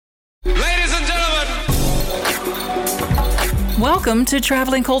Welcome to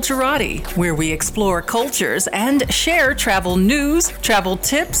Traveling Culturati, where we explore cultures and share travel news, travel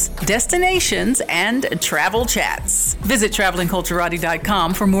tips, destinations, and travel chats. Visit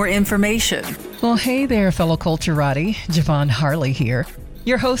travelingculturati.com for more information. Well, hey there, fellow Culturati. Javon Harley here,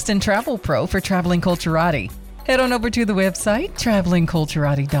 your host and travel pro for Traveling Culturati. Head on over to the website,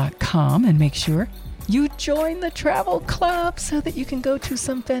 travelingculturati.com, and make sure you join the travel club so that you can go to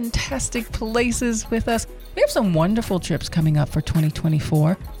some fantastic places with us. We have some wonderful trips coming up for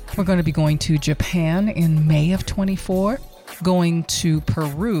 2024. We're going to be going to Japan in May of 24, going to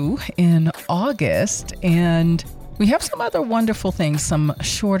Peru in August, and we have some other wonderful things, some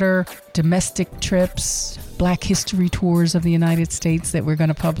shorter domestic trips, Black History tours of the United States that we're going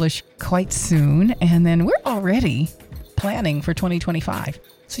to publish quite soon. And then we're already planning for 2025.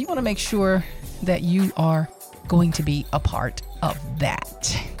 So you want to make sure that you are going to be a part of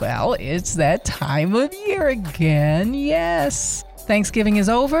that. Well, it's that time of year again. Yes. Thanksgiving is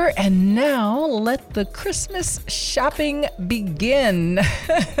over, and now let the Christmas shopping begin.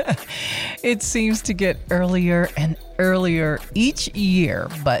 It seems to get earlier and earlier each year,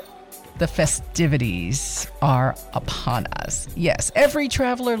 but the festivities are upon us. Yes, every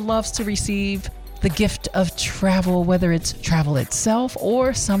traveler loves to receive the gift of travel, whether it's travel itself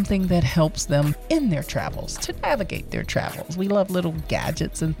or something that helps them in their travels, to navigate their travels. We love little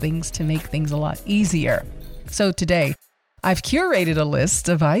gadgets and things to make things a lot easier. So today, I've curated a list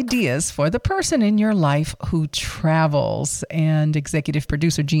of ideas for the person in your life who travels, and executive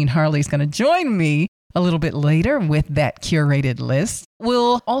producer Jean Harley is going to join me a little bit later with that curated list.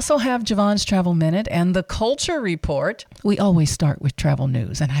 We'll also have Javon's Travel Minute and the Culture Report. We always start with travel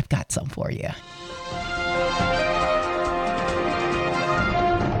news, and I've got some for you.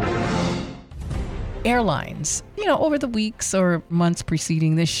 Airlines. Over the weeks or months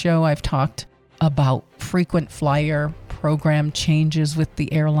preceding this show, I've talked about frequent flyer program changes with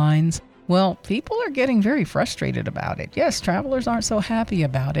the airlines. Well, people are getting very frustrated about it. Yes, travelers aren't so happy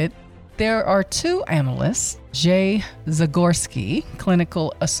about it. There are two analysts, Jay Zagorski,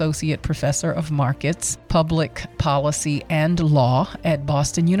 Clinical Associate Professor of Markets, Public Policy and Law at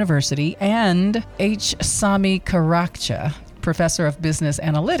Boston University, and H. Sami Karakcha, Professor of Business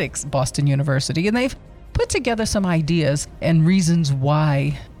Analytics, Boston University, and they've put together some ideas and reasons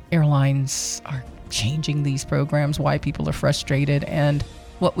why airlines are changing these programs, why people are frustrated, and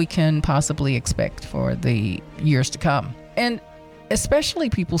what we can possibly expect for the years to come. And especially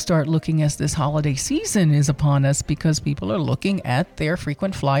people start looking as this holiday season is upon us, because people are looking at their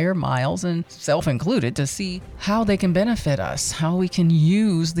frequent flyer miles, and self included, to see how they can benefit us, how we can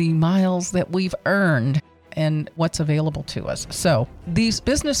use the miles that we've earned and what's available to us. So these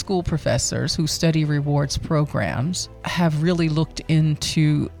business school professors who study rewards programs have really looked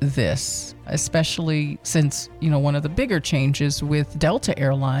into this, especially since, one of the bigger changes with Delta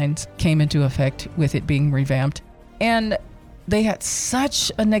Airlines came into effect with it being revamped. And they had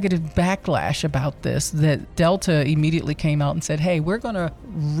such a negative backlash about this that Delta immediately came out and said, hey, we're going to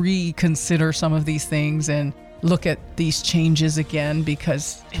reconsider some of these things and look at these changes again,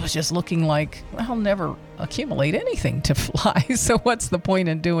 because it was just looking like I'll never accumulate anything to fly. So what's the point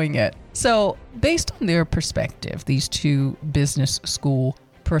in doing it? So based on their perspective, these two business school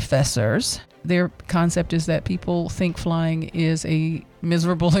professors, their concept is that people think flying is a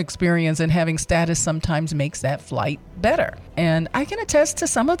miserable experience, and having status sometimes makes that flight better. And I can attest to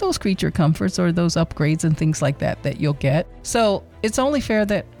some of those creature comforts or those upgrades and things like that you'll get. So it's only fair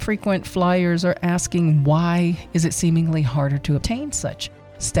that frequent flyers are asking, why is it seemingly harder to obtain such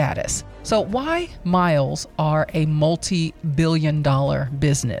status? So why miles are a multi-billion-dollar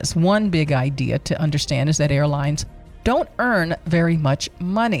business? One big idea to understand is that airlines don't earn very much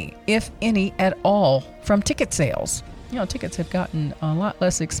money, if any at all, from ticket sales. Tickets have gotten a lot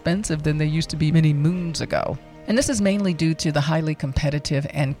less expensive than they used to be many moons ago. And this is mainly due to the highly competitive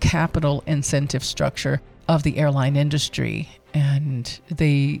and capital incentive structure of the airline industry. And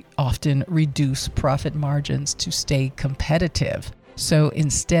they often reduce profit margins to stay competitive. So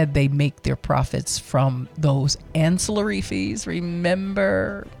instead, they make their profits from those ancillary fees.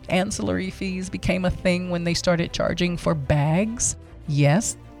 Remember, ancillary fees became a thing when they started charging for bags.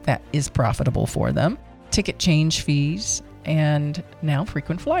 Yes, that is profitable for them. Ticket change fees, and now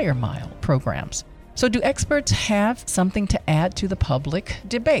frequent flyer mile programs. So do experts have something to add to the public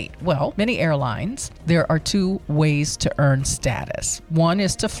debate? Well, many airlines, there are two ways to earn status. One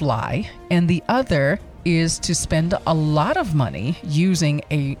is to fly, and the other is to spend a lot of money using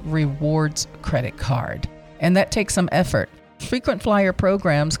a rewards credit card. And that takes some effort. Frequent flyer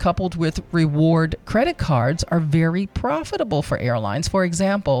programs coupled with reward credit cards are very profitable for airlines. For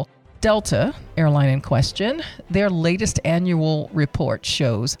example, Delta, airline in question, their latest annual report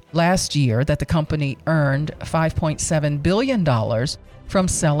shows last year that the company earned $5.7 billion from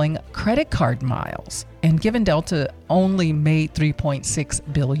selling credit card miles. And given Delta only made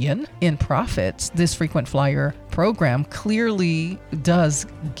 $3.6 billion in profits, this frequent flyer program clearly does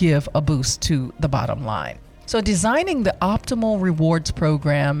give a boost to the bottom line. So designing the optimal rewards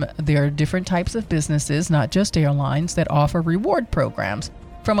program, there are different types of businesses, not just airlines, that offer reward programs.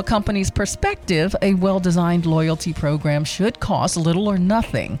 From a company's perspective, a well-designed loyalty program should cost little or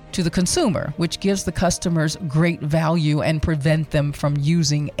nothing to the consumer, which gives the customers great value and prevent them from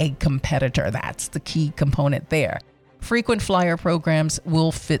using a competitor. That's the key component there. Frequent flyer programs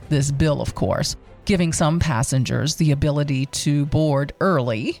will fit this bill, of course, giving some passengers the ability to board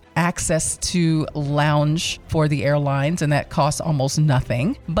early, access to lounge for the airlines, and that costs almost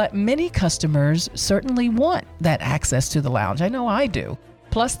nothing. But many customers certainly want that access to the lounge. I know I do.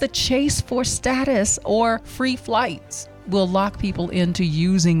 Plus, the chase for status or free flights will lock people into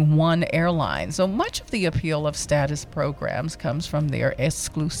using one airline. So much of the appeal of status programs comes from their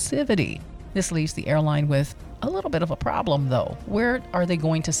exclusivity. This leaves the airline with a little bit of a problem, though. Where are they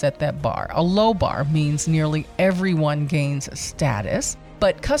going to set that bar? A low bar means nearly everyone gains status,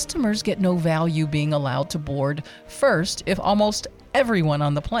 but customers get no value being allowed to board first if almost everyone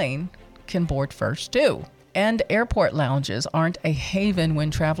on the plane can board first too. And airport lounges aren't a haven when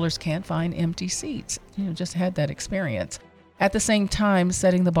travelers can't find empty seats. Just had that experience. At the same time,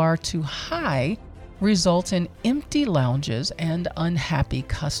 setting the bar too high results in empty lounges and unhappy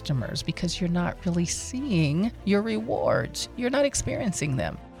customers because you're not really seeing your rewards. You're not experiencing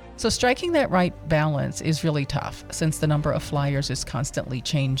them. So striking that right balance is really tough since the number of flyers is constantly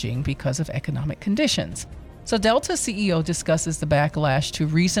changing because of economic conditions. So Delta CEO discusses the backlash to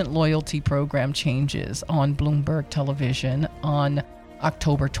recent loyalty program changes on Bloomberg television on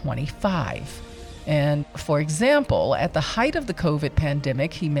October 25. And for example, at the height of the COVID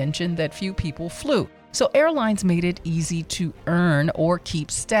pandemic, he mentioned that few people flew. So airlines made it easy to earn or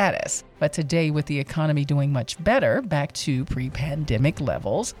keep status. But today, with the economy doing much better, back to pre-pandemic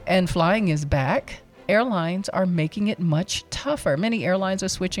levels, and flying is back, airlines are making it much tougher. Many airlines are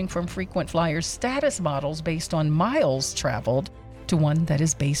switching from frequent flyer status models based on miles traveled to one that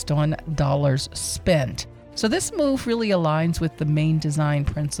is based on dollars spent. So this move really aligns with the main design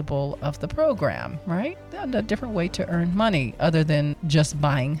principle of the program, right? A different way to earn money other than just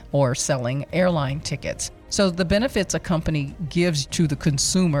buying or selling airline tickets. So the benefits a company gives to the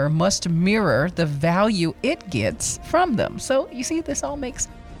consumer must mirror the value it gets from them. So you see, this all makes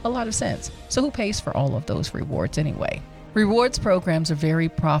a lot of sense. So who pays for all of those rewards anyway? Rewards programs are very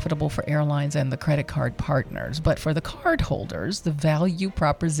profitable for airlines and the credit card partners, but for the card holders, the value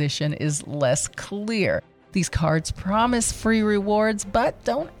proposition is less clear. These cards promise free rewards, but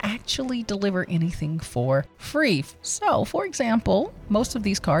don't actually deliver anything for free. So, for example, most of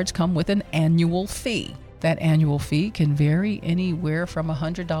these cards come with an annual fee. That annual fee can vary anywhere from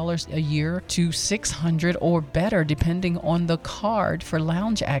 $100 a year to $600 or better, depending on the card for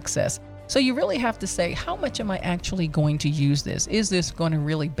lounge access. So you really have to say, how much am I actually going to use this? Is this going to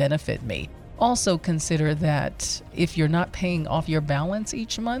really benefit me? Also consider that if you're not paying off your balance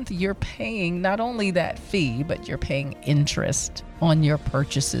each month, you're paying not only that fee, but you're paying interest on your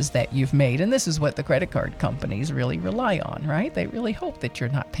purchases that you've made. And this is what the credit card companies really rely on, right? They really hope that you're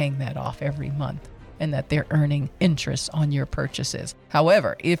not paying that off every month and that they're earning interest on your purchases.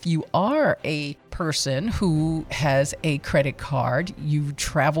 However, if you are a person who has a credit card, you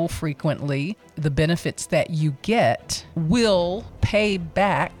travel frequently, the benefits that you get will pay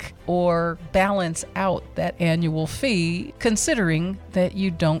back or balance out that annual fee, considering that you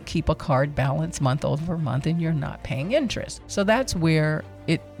don't keep a card balance month over month and you're not paying interest. So that's where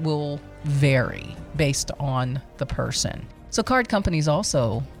it will vary based on the person. So card companies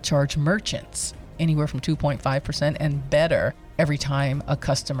also charge merchants anywhere from 2.5% and better every time a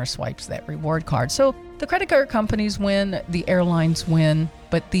customer swipes that reward card. So the credit card companies win, the airlines win,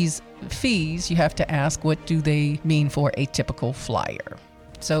 but these fees, you have to ask, what do they mean for a typical flyer?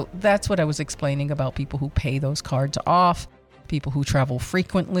 So that's what I was explaining about people who pay those cards off. People who travel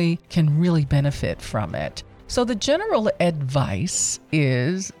frequently can really benefit from it. So the general advice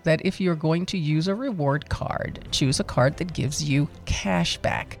is that if you're going to use a reward card, choose a card that gives you cash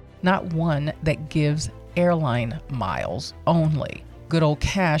back, not one that gives airline miles only. Good old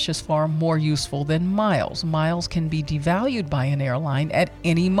cash is far more useful than miles. Miles can be devalued by an airline at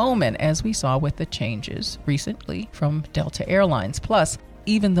any moment, as we saw with the changes recently from Delta Airlines. Plus,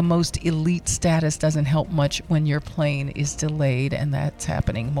 even the most elite status doesn't help much when your plane is delayed, and that's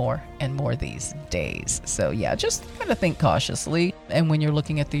happening more and more these days. So yeah, just kind of think cautiously. And when you're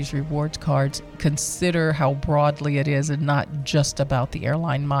looking at these rewards cards, consider how broadly it is and not just about the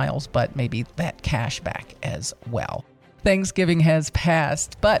airline miles, but maybe that cash back as well. Thanksgiving has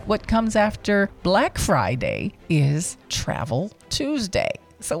passed, but what comes after Black Friday is Travel Tuesday.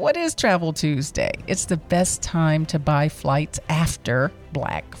 So what is Travel Tuesday? It's the best time to buy flights after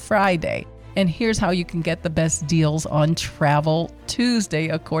Black Friday. And here's how you can get the best deals on Travel Tuesday,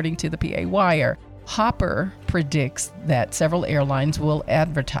 according to the PA Wire. Hopper predicts that several airlines will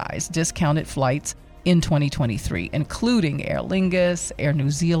advertise discounted flights in 2023, including Aer Lingus, Air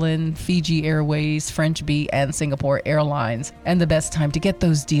New Zealand, Fiji Airways, French Bee, and Singapore Airlines. And the best time to get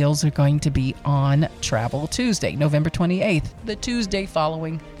those deals are going to be on Travel Tuesday, November 28th, the Tuesday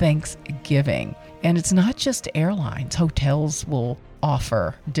following Thanksgiving. And it's not just airlines. Hotels will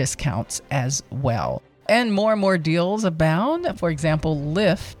offer discounts as well. And more deals abound. For example,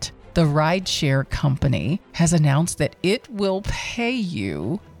 Lyft, the rideshare company, has announced that it will pay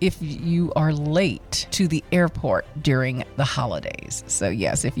you if you are late to the airport during the holidays. So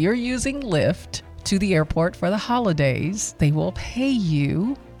yes, if you're using Lyft to the airport for the holidays, they will pay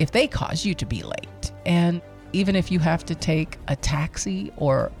you if they cause you to be late. And even if you have to take a taxi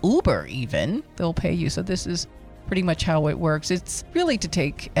or Uber even, they'll pay you. So this is pretty much how it works. It's really to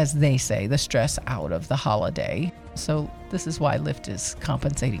take, as they say, the stress out of the holiday. So this is why Lyft is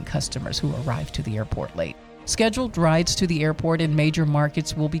compensating customers who arrive to the airport late. Scheduled rides to the airport in major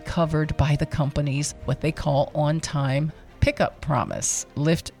markets will be covered by the company's what they call on-time pickup promise.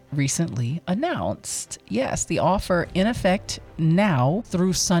 Lyft recently announced, yes, the offer in effect now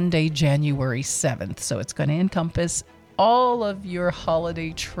through Sunday, January 7th. So it's going to encompass all of your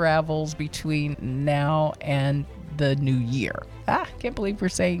holiday travels between now and the new year. Can't believe we're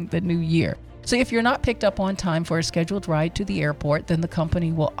saying the new year. So if you're not picked up on time for a scheduled ride to the airport, then the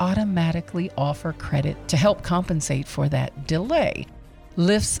company will automatically offer credit to help compensate for that delay.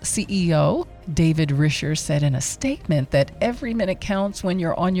 Lyft's CEO, David Risher, said in a statement that every minute counts when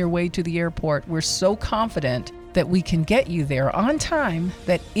you're on your way to the airport. We're so confident that we can get you there on time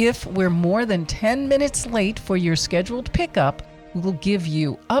that if we're more than 10 minutes late for your scheduled pickup, we'll give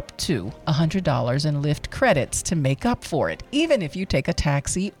you up to $100 in Lyft credits to make up for it, even if you take a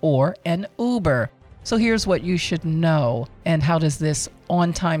taxi or an Uber. So here's what you should know. And how does this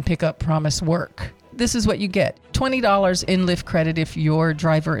on-time pickup promise work? This is what you get. $20 in Lyft credit if your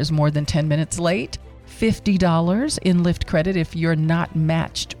driver is more than 10 minutes late. $50 in Lyft credit if you're not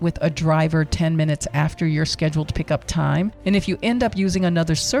matched with a driver 10 minutes after your scheduled pickup time. And if you end up using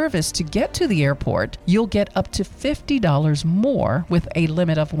another service to get to the airport, you'll get up to $50 more with a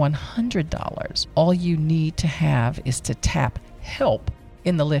limit of $100. All you need to have is to tap Help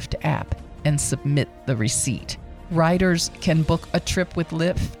in the Lyft app and submit the receipt. Riders can book a trip with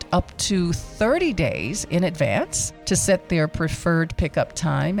Lyft up to 30 days in advance to set their preferred pickup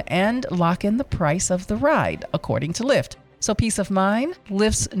time and lock in the price of the ride, according to Lyft. So peace of mind,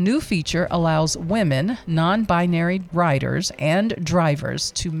 Lyft's new feature allows women, non-binary riders, and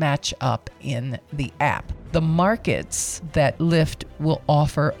drivers to match up in the app. The markets that Lyft will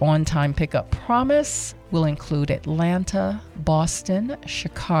offer on-time pickup promise will include Atlanta, Boston,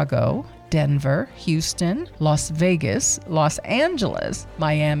 Chicago, Denver, Houston, Las Vegas, Los Angeles,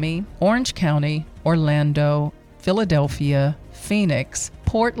 Miami, Orange County, Orlando, Philadelphia, Phoenix,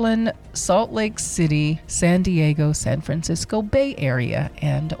 Portland, Salt Lake City, San Diego, San Francisco Bay Area,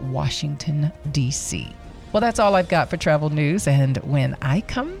 and Washington, D.C. Well, that's all I've got for travel news. And when I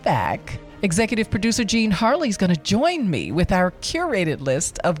come back, executive producer Jean Harley is going to join me with our curated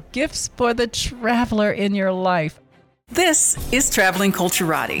list of gifts for the traveler in your life. This is Traveling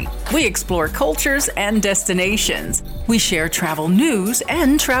Culturati. We explore cultures and destinations. We share travel news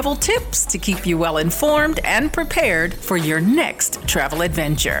and travel tips to keep you well informed and prepared for your next travel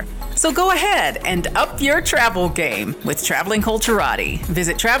adventure. So go ahead and up your travel game with Traveling Culturati.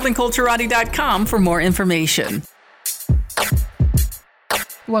 Visit travelingculturati.com for more information.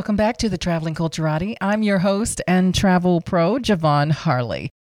 Welcome back to the Traveling Culturati. I'm your host and travel pro, Javon Harley.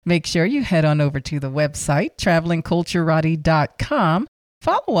 Make sure you head on over to the website, travelingculturati.com.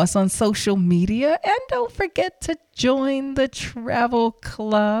 Follow us on social media, and don't forget to join the travel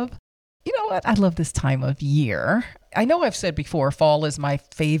club. You know what? I love this time of year. I know I've said before, fall is my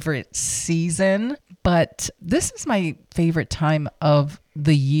favorite season, but this is my favorite time of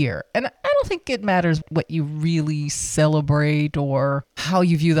the year. And I don't think it matters what you really celebrate or how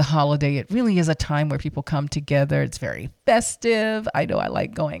you view the holiday. It really is a time where people come together. It's very festive. I know I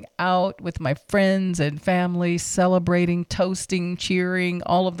like going out with my friends and family, celebrating, toasting, cheering,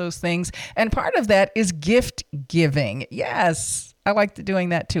 all of those things. And part of that is gift giving. Yes, I like doing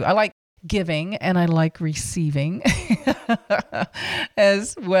that too. I like giving and I like receiving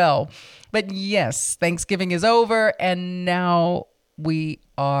as well. But yes, Thanksgiving is over and now we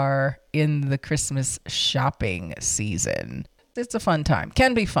are in the Christmas shopping season. It's a fun time.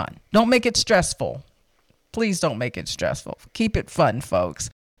 Can be fun. Don't make it stressful. Please don't make it stressful. Keep it fun, folks.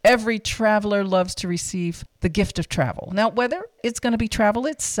 Every traveler loves to receive the gift of travel. Now, whether it's going to be travel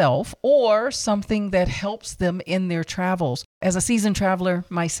itself or something that helps them in their travels. As a seasoned traveler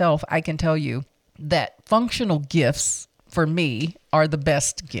myself, I can tell you that functional gifts for me are the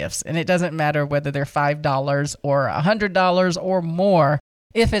best gifts. And it doesn't matter whether they're $5 or $100 or more.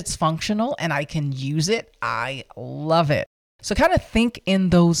 If it's functional and I can use it, I love it. So kind of think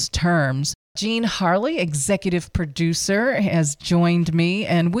in those terms. Jean Harley, executive producer, has joined me,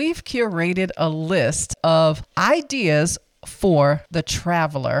 and we've curated a list of ideas for the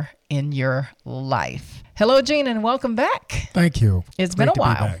traveler in your life. Hello, Jean, and welcome back. Thank you. It's been a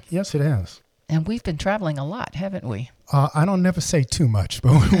while. Yes, it has. And we've been traveling a lot, haven't we? I don't never say too much,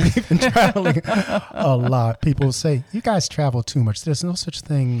 but we've been traveling a lot. People say, you guys travel too much. There's no such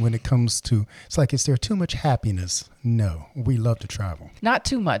thing when it comes to, it's like, is there too much happiness? No, we love to travel. Not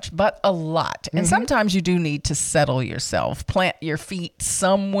too much, but a lot. And sometimes you do need to settle yourself, plant your feet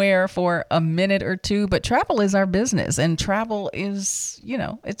somewhere for a minute or two. But travel is our business, and travel is,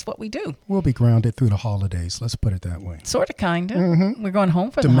 it's what we do. We'll be grounded through the holidays. Let's put it that way. Sort of, kind of. We're going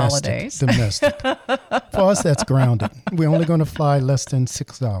home for the holidays. Domestic. For us, that's grounded. We're only going to fly less than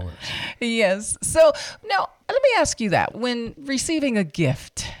 6 hours. Yes. So now let me ask you that. When receiving a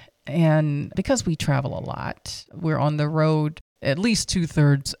gift, and because we travel a lot, we're on the road at least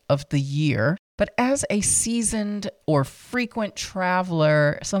 2/3 of the year. But as a seasoned or frequent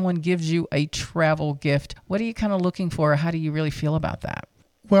traveler, someone gives you a travel gift. What are you kind of looking for? How do you really feel about that?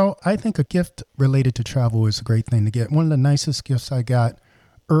 Well, I think a gift related to travel is a great thing to get. One of the nicest gifts I got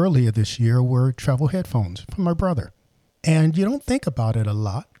earlier this year were travel headphones from my brother. And you don't think about it a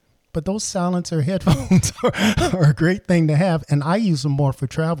lot, but those silencer headphones are a great thing to have. And I use them more for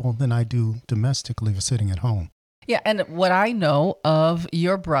travel than I do domestically for sitting at home. Yeah, and what I know of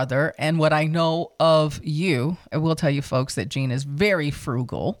your brother and what I know of you, I will tell you folks that Jean is very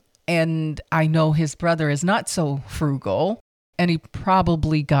frugal. And I know his brother is not so frugal. And he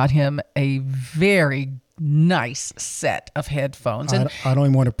probably got him a very nice set of headphones. And I don't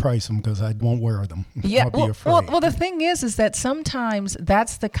even want to price them because I won't wear them. Yeah, I'll be afraid. Well, the thing is that sometimes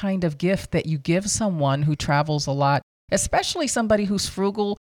that's the kind of gift that you give someone who travels a lot, especially somebody who's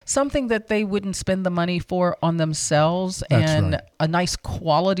frugal, something that they wouldn't spend the money for on themselves. That's and right. A nice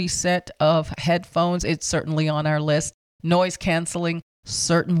quality set of headphones. It's certainly on our list. Noise canceling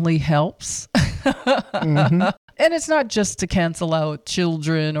certainly helps. And it's not just to cancel out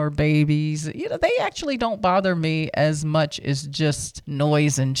children or babies. They actually don't bother me as much as just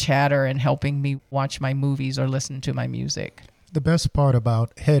noise and chatter and helping me watch my movies or listen to my music. The best part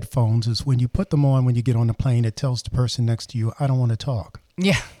about headphones is when you put them on when you get on the plane, it tells the person next to you, I don't want to talk.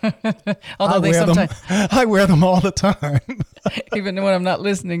 Yeah. Although I wear them all the time. Even when I'm not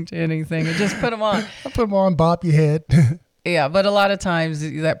listening to anything, I just put them on. I put them on, bop your head. Yeah, but a lot of times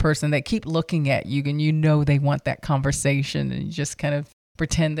that person, they keep looking at you and they want that conversation and you just kind of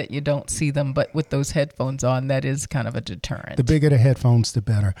pretend that you don't see them. But with those headphones on, that is kind of a deterrent. The bigger the headphones, the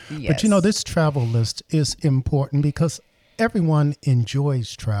better. Yes. But this travel list is important because everyone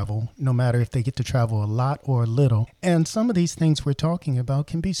enjoys travel, no matter if they get to travel a lot or a little. And some of these things we're talking about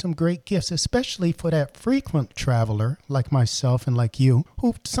can be some great gifts, especially for that frequent traveler like myself and like you,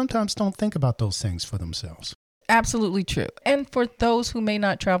 who sometimes don't think about those things for themselves. Absolutely true. And for those who may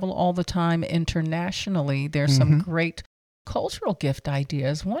not travel all the time internationally, there's some great cultural gift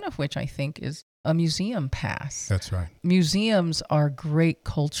ideas, one of which I think is a museum pass. That's right. Museums are great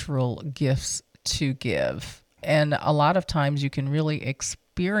cultural gifts to give. And a lot of times you can really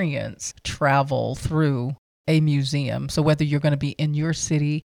experience travel through a museum. So whether you're going to be in your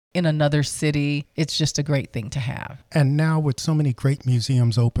city, in another city, it's just a great thing to have. And now with so many great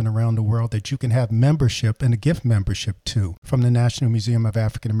museums open around the world that you can have membership and a gift membership too, from the National Museum of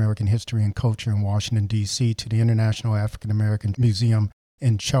African American History and Culture in Washington, D.C. to the International African American Museum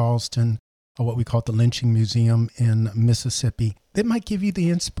in Charleston, or what we call the Lynching Museum in Mississippi. It might give you the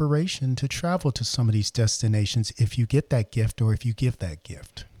inspiration to travel to some of these destinations if you get that gift or if you give that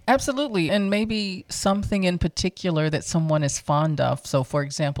gift. Absolutely. And maybe something in particular that someone is fond of. So, for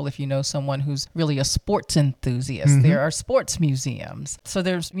example, if you know someone who's really a sports enthusiast, there are sports museums. So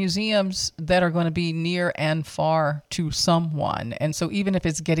there's museums that are going to be near and far to someone. And so even if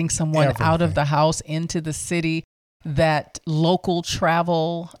it's getting someone out of the house into the city, that local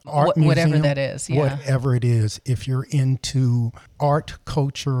travel, art whatever museum, that is. Whatever it is, if you're into art,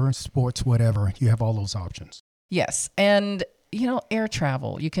 culture, sports, whatever, you have all those options. Yes. And air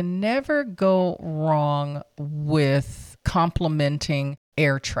travel, you can never go wrong with complimenting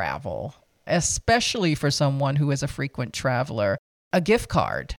air travel, especially for someone who is a frequent traveler. A gift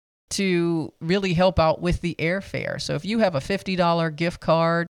card to really help out with the airfare. So if you have a $50 gift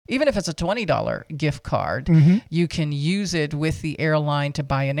card, even if it's a $20 gift card, you can use it with the airline to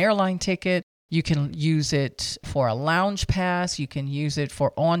buy an airline ticket. You can use it for a lounge pass. You can use it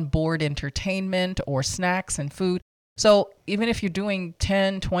for onboard entertainment or snacks and food. So even if you're doing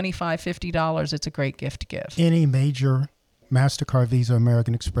 $10, $25, $50, it's a great gift to give. Any major MasterCard, Visa,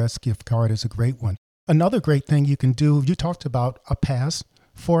 American Express gift card is a great one. Another great thing you can do, you talked about a pass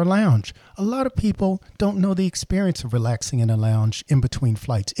for a lounge. A lot of people don't know the experience of relaxing in a lounge in between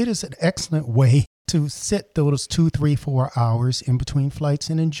flights. It is an excellent way to sit those 2, 3, 4 hours in between flights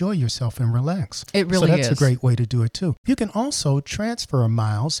and enjoy yourself and relax. It really is. So that's a great way to do it too. You can also transfer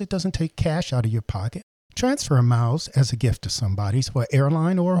miles. It doesn't take cash out of your pocket. Transfer miles as a gift to somebody for an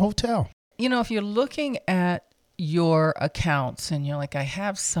airline or a hotel. If you're looking at your accounts and you're like, I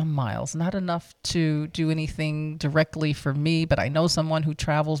have some miles, not enough to do anything directly for me, but I know someone who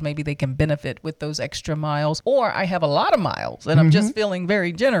travels, maybe they can benefit with those extra miles, or I have a lot of miles and I'm just feeling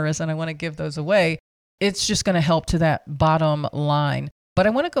very generous and I want to give those away. It's just going to help to that bottom line. But I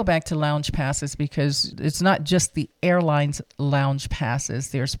want to go back to lounge passes because it's not just the airline's lounge passes.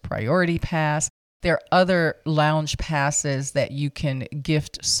 There's Priority Pass. There are other lounge passes that you can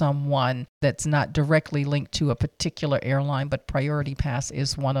gift someone that's not directly linked to a particular airline, but Priority Pass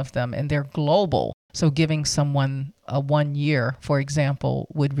is one of them, and they're global. So giving someone a 1 year, for example,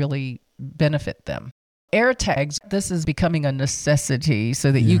 would really benefit them. Air tags, this is becoming a necessity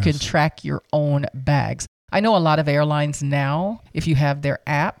so that you can track your own bags. I know a lot of airlines now, if you have their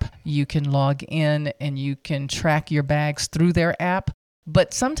app, you can log in and you can track your bags through their app.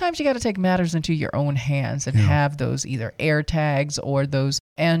 But sometimes you got to take matters into your own hands and have those either air tags or those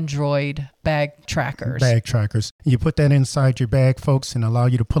Android bag trackers. Bag trackers. You put that inside your bag, folks, and allow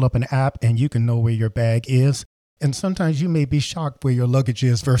you to pull up an app and you can know where your bag is. And sometimes you may be shocked where your luggage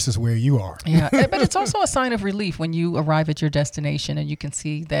is versus where you are. Yeah, but it's also a sign of relief when you arrive at your destination and you can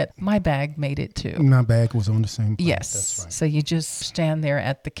see that my bag made it too. My bag was on the same place. Yes. That's right. So you just stand there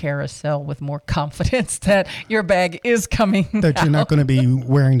at the carousel with more confidence that your bag is coming That out. you're not going to be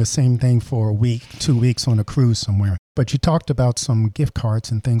wearing the same thing for a week, 2 weeks on a cruise somewhere. But you talked about some gift cards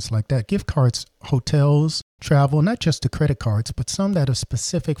and things like that. Gift cards, hotels, travel, not just the credit cards, but some that are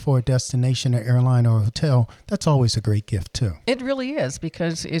specific for a destination, an airline, or a hotel. That's always a great gift too. It really is,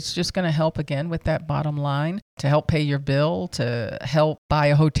 because it's just going to help again with that bottom line, to help pay your bill, to help buy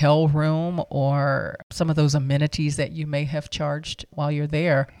a hotel room or some of those amenities that you may have charged while you're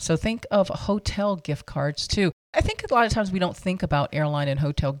there. So think of hotel gift cards too. I think a lot of times we don't think about airline and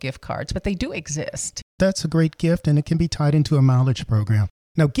hotel gift cards, but they do exist. That's a great gift, and it can be tied into a mileage program.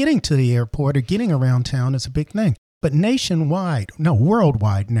 Now, getting to the airport or getting around town is a big thing. But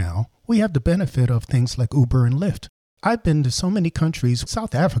worldwide now, we have the benefit of things like Uber and Lyft. I've been to so many countries.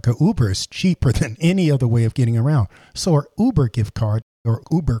 South Africa, Uber is cheaper than any other way of getting around. So our Uber gift card or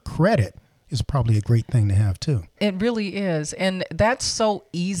Uber credit is probably a great thing to have too. It really is. And that's so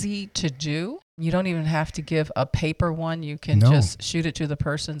easy to do. You don't even have to give a paper one. You can just shoot it to the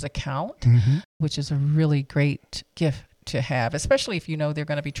person's account, which is a really great gift to have, especially if you know they're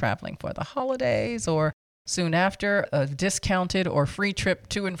going to be traveling for the holidays or soon after. A discounted or free trip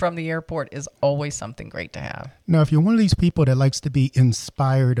to and from the airport is always something great to have. Now, if you're one of these people that likes to be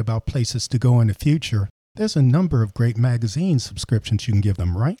inspired about places to go in the future, there's a number of great magazine subscriptions you can give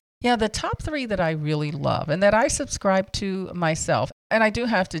them, right? Yeah, the top 3 that I really love and that I subscribe to myself, and I do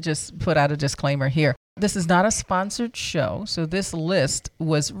have to just put out a disclaimer here. This is not a sponsored show, so this list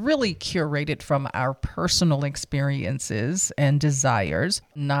was really curated from our personal experiences and desires,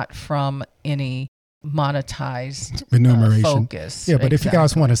 not from any monetized focus. Yeah, but if you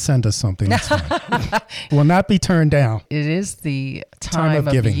guys want to send us something, that's fine. Will not be turned down. It is the time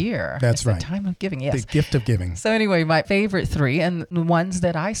of giving. Year. That's it's right. The time of giving, yes. The gift of giving. So anyway, my favorite 3 and the ones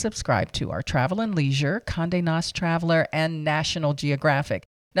that I subscribe to are Travel and Leisure, Condé Nast Traveler, and National Geographic.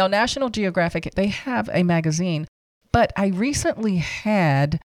 Now, National Geographic, they have a magazine But I recently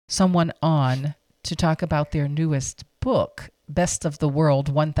had someone on to talk about their newest book, Best of the World,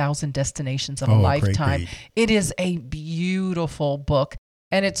 1,000 Destinations of a Lifetime. It is a beautiful book,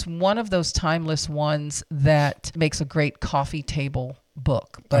 and it's one of those timeless ones that makes a great coffee table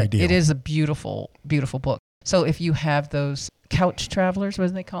book. But Ideal. It is a beautiful, beautiful book. So if you have those couch travelers, what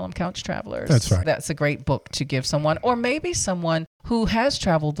do they call them? Couch travelers. That's right. That's a great book to give someone, or maybe someone who has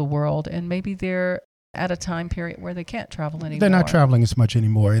traveled the world and maybe they're at a time period where they can't travel anymore. They're not traveling as much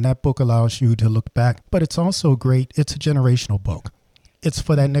anymore, and that book allows you to look back. But it's also great. It's a generational book. It's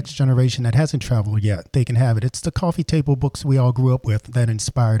for that next generation that hasn't traveled yet. They can have it. It's the coffee table books we all grew up with that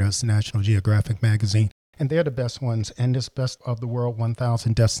inspired us, National Geographic magazine. And they're the best ones. And this Best of the World,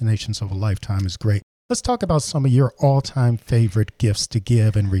 1,000 Destinations of a Lifetime is great. Let's talk about some of your all-time favorite gifts to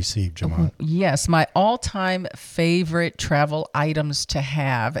give and receive, Jamon. Yes, my all-time favorite travel items to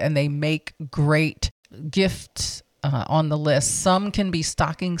have, and they make great gifts on the list. Some can be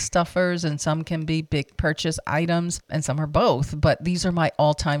stocking stuffers and some can be big purchase items and some are both, but these are my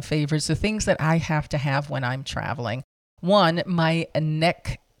all-time favorites, the things that I have to have when I'm traveling. One, my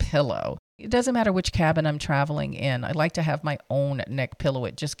neck pillow. It doesn't matter which cabin I'm traveling in. I like to have my own neck pillow.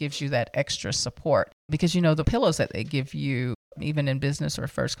 It just gives you that extra support because, you know, the pillows that they give you, even in business or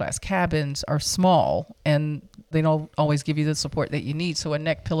first class cabins, are small and they don't always give you the support that you need. So a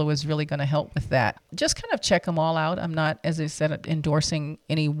neck pillow is really going to help with that. Just kind of check them all out. I'm not, as I said, endorsing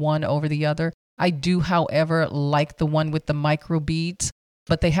any one over the other. I do, however, like the one with the micro beads.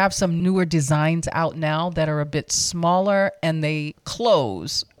 But they have some newer designs out now that are a bit smaller and they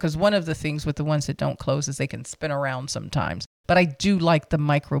close. Because one of the things with the ones that don't close is they can spin around sometimes. But I do like the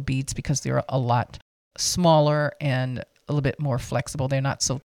micro beads because they're a lot smaller and a little bit more flexible. They're not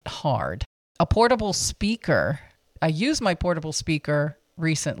so hard. A portable speaker. I used my portable speaker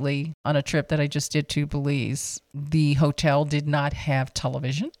recently on a trip that I just did to Belize. The hotel did not have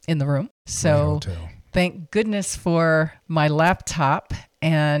television in the room. So thank goodness for my laptop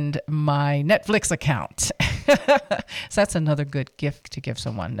and my Netflix account. So that's another good gift to give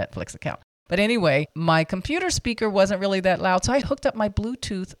someone, Netflix account. But anyway, my computer speaker wasn't really that loud, so I hooked up my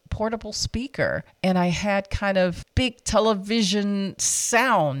Bluetooth portable speaker, and I had kind of big television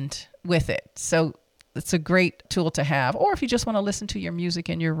sound with it. So it's a great tool to have. Or if you just want to listen to your music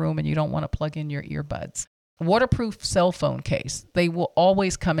in your room and you don't want to plug in your earbuds. Waterproof cell phone case. They will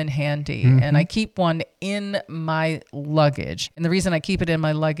always come in handy. And I keep one in my luggage. And the reason I keep it in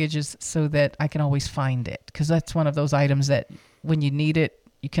my luggage is so that I can always find it. Because that's one of those items that when you need it,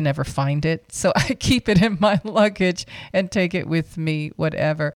 you can never find it. So I keep it in my luggage and take it with me,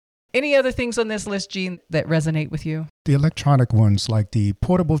 whatever. Any other things on this list, Gene, that resonate with you? The electronic ones like the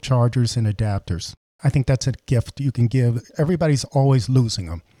portable chargers and adapters. I think that's a gift you can give. Everybody's always losing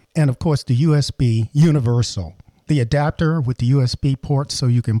them. And of course, the USB universal, the adapter with the USB port so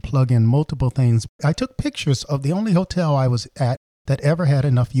you can plug in multiple things. I took pictures of the only hotel I was at that ever had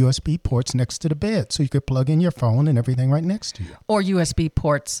enough USB ports next to the bed so you could plug in your phone and everything right next to you. Or USB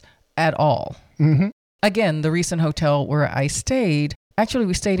ports at all. Again, the recent hotel where I stayed, actually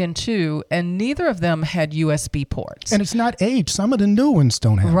we stayed in two, and neither of them had USB ports. And it's not age. Some of the new ones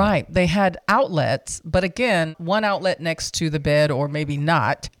don't have Right. They had outlets, but again, one outlet next to the bed or maybe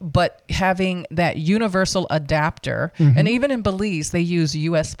not, but having that universal adapter. And even in Belize, they use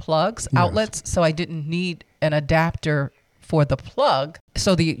US plugs outlets, so I didn't need an adapter for the plug.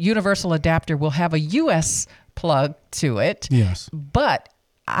 So the universal adapter will have a US plug to it. Yes. But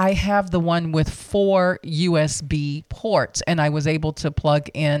I have the one with 4 USB ports, and I was able to plug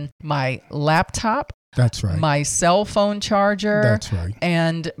in my laptop. That's right. My cell phone charger. That's right.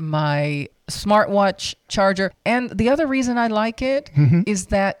 And my smartwatch charger. And the other reason I like it is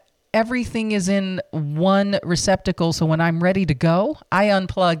that everything is in one receptacle. So when I'm ready to go, I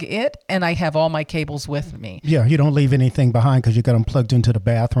unplug it and I have all my cables with me. Yeah, you don't leave anything behind because you got them plugged into the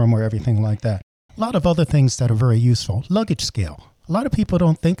bathroom or everything like that. A lot of other things that are very useful. Luggage scale. A lot of people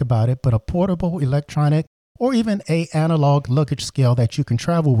don't think about it, but a portable electronic or even a analog luggage scale that you can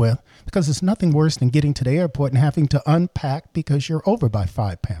travel with, because it's nothing worse than getting to the airport and having to unpack because you're over by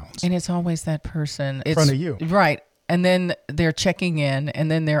 5 pounds. And it's always that person In front of you. Right. And then they're checking in and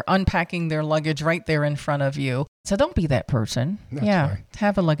then they're unpacking their luggage right there in front of you. So don't be that person. That's right.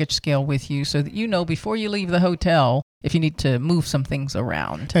 Have a luggage scale with you so that you know before you leave the hotel if you need to move some things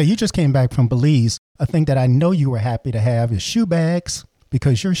around. Hey, you just came back from Belize. A thing that I know you were happy to have is shoe bags,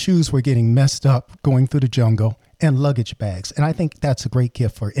 because your shoes were getting messed up going through the jungle, and luggage bags. And I think that's a great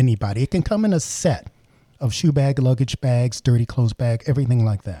gift for anybody. It can come in a set of shoe bag, luggage bags, dirty clothes bag, everything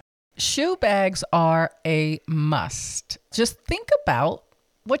like that. Shoe bags are a must. Just think about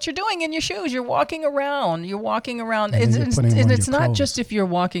what you're doing in your shoes. You're walking around. And it's not just if you're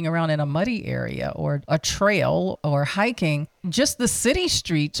walking around in a muddy area or a trail or hiking. Just the city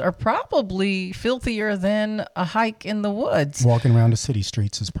streets are probably filthier than a hike in the woods. Walking around the city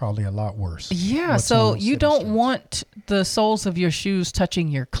streets is probably a lot worse. Yeah, so you don't want the soles of your shoes touching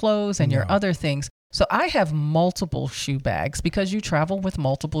your clothes and your other things. So I have multiple shoe bags because you travel with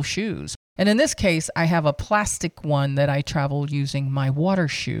multiple shoes. And in this case, I have a plastic one that I travel using my water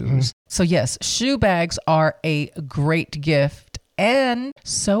shoes. So yes, shoe bags are a great gift. And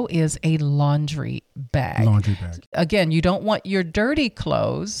so is a laundry bag. Again, you don't want your dirty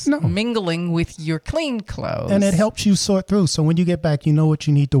clothes mingling with your clean clothes. And it helps you sort through. So when you get back, you know what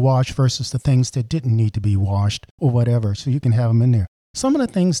you need to wash versus the things that didn't need to be washed or whatever. So you can have them in there. Some of the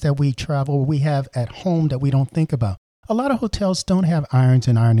things that we have at home that we don't think about. A lot of hotels don't have irons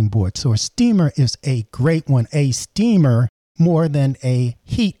and ironing boards. So a steamer is a great one. A steamer more than a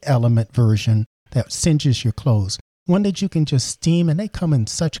heat element version that singes your clothes. One that you can just steam, and they come in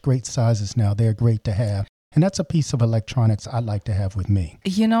such great sizes now. They're great to have. And that's a piece of electronics I like to have with me.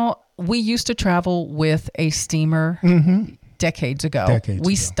 You know, we used to travel with a steamer decades ago.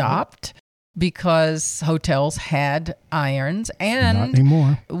 We stopped because hotels had irons and not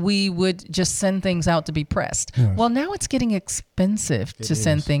anymore. We would just send things out to be pressed. Yes. Well, now it's getting expensive to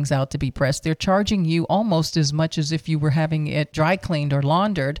send things out to be pressed. They're charging you almost as much as if you were having it dry cleaned or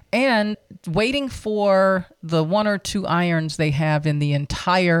laundered, and waiting for the 1 or 2 irons they have in the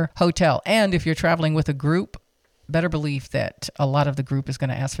entire hotel. And if you're traveling with a group, better believe that a lot of the group is going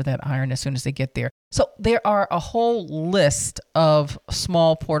to ask for that iron as soon as they get there. So there are a whole list of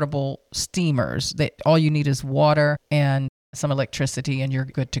small portable steamers that all you need is water and some electricity and you're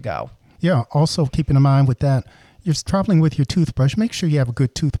good to go. Yeah. Also keeping in mind with that, you're traveling with your toothbrush, make sure you have a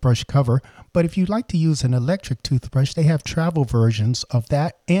good toothbrush cover. But if you'd like to use an electric toothbrush, they have travel versions of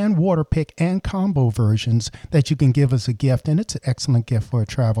that and water pick and combo versions that you can give as a gift. And it's an excellent gift for a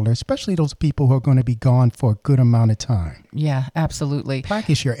traveler, especially those people who are going to be gone for a good amount of time. Yeah, absolutely.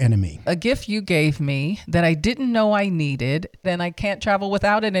 Plaque is your enemy. A gift you gave me that I didn't know I needed, then I can't travel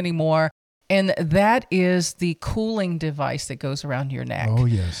without it anymore. And that is the cooling device that goes around your neck. Oh,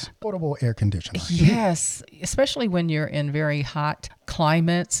 yes. Portable air conditioner. Yes, especially when you're in very hot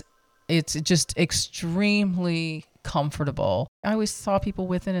climates. It's just extremely comfortable. I always saw people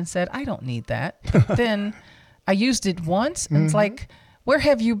with it and said, I don't need that. Then I used it once and it's like, where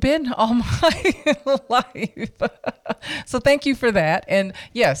have you been all my life? So thank you for that. And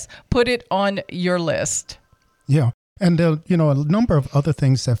yes, put it on your list. Yeah. And, a number of other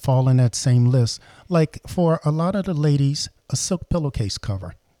things that fall in that same list, like for a lot of the ladies, a silk pillowcase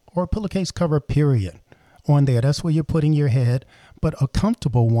cover or a pillowcase cover, period, on there. That's where you're putting your head. But a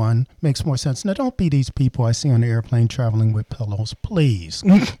comfortable one makes more sense. Now, don't be these people I see on the airplane traveling with pillows. Please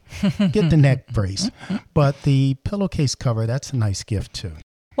get the neck brace. But the pillowcase cover, that's a nice gift, too.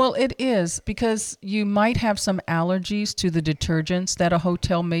 Well, it is, because you might have some allergies to the detergents that a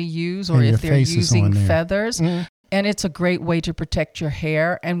hotel may use, or if they're using feathers. And it's a great way to protect your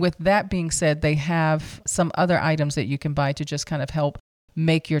hair. And with that being said, they have some other items that you can buy to just kind of help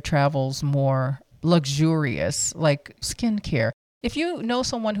make your travels more luxurious, like skincare. If you know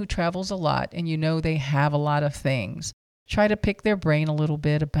someone who travels a lot and you know they have a lot of things, try to pick their brain a little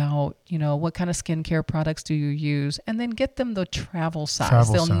bit about, what kind of skincare products do you use, and then get them the travel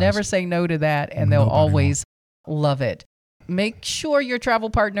size. They'll never say no to that, and they'll always love it. Make sure your travel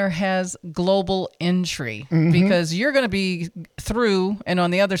partner has global entry, because you're going to be through and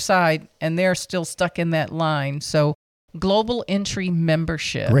on the other side, and they're still stuck in that line. So global entry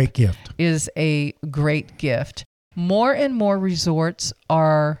membership is a great gift. More and more resorts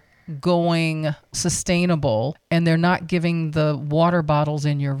are going sustainable, and they're not giving the water bottles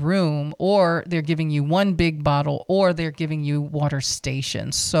in your room, or they're giving you one big bottle, or they're giving you water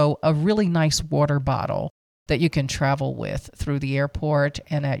stations. So a really nice water bottle that you can travel with through the airport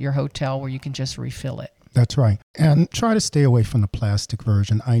and at your hotel, where you can just refill it. That's right. And try to stay away from the plastic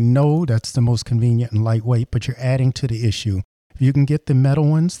version. I know that's the most convenient and lightweight, but you're adding to the issue. If you can get the metal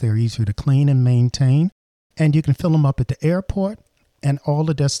ones, they're easier to clean and maintain, and you can fill them up at the airport and all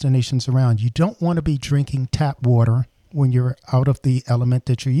the destinations around. You don't want to be drinking tap water when you're out of the element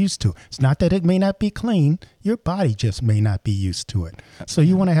that you're used to. It's not that it may not be clean. Your body just may not be used to it. So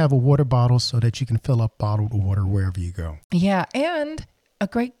you want to have a water bottle so that you can fill up bottled water wherever you go. Yeah, and a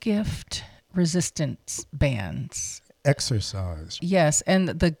great gift, resistance bands. Exercise. Yes, and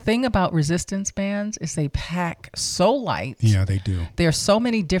the thing about resistance bands is they pack so light. Yeah, they do. There's so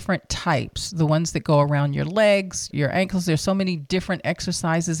many different types. The ones that go around your legs, your ankles. There's so many different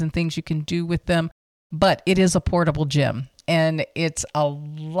exercises and things you can do with them. But it is a portable gym. and it's a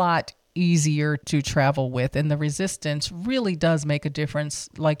lot easier to travel with. And the resistance really does make a difference,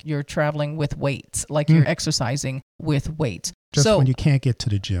 like you're traveling with weights, like you're exercising with weights. Just when you can't get to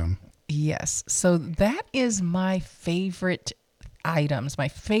the gym. Yes. So that is my favorite items, my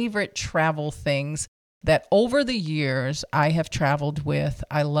favorite travel things that over the years I have traveled with,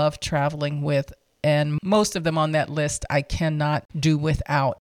 I love traveling with, and most of them on that list I cannot do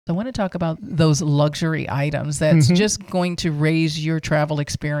without. I want to talk about those luxury items that's just going to raise your travel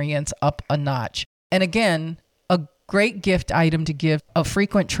experience up a notch. And again, a great gift item to give a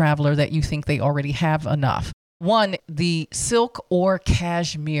frequent traveler that you think they already have enough. One, the silk or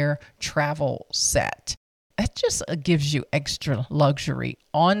cashmere travel set. That just gives you extra luxury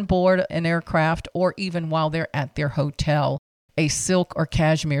on board an aircraft or even while they're at their hotel. A silk or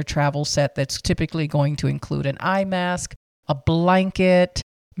cashmere travel set that's typically going to include an eye mask, a blanket,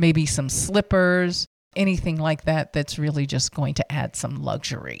 maybe some slippers, anything like that that's really just going to add some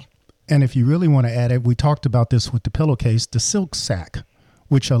luxury. And if you really want to add it, we talked about this with the pillowcase, the silk sack,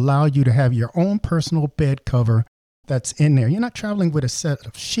 which allow you to have your own personal bed cover that's in there. You're not traveling with a set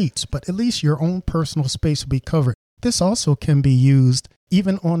of sheets, but at least your own personal space will be covered. This also can be used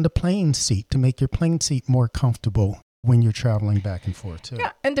even on the plane seat to make your plane seat more comfortable when you're traveling back and forth too.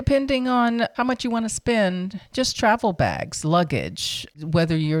 Yeah, and depending on how much you want to spend, just travel bags, luggage,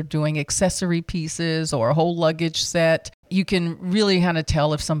 whether you're doing accessory pieces or a whole luggage set, you can really kind of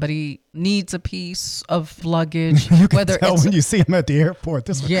tell if somebody needs a piece of luggage. You can tell when you see them at the airport.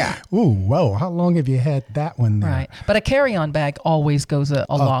 Yeah. Ooh, whoa, how long have you had that one there? Right. But a carry-on bag always goes a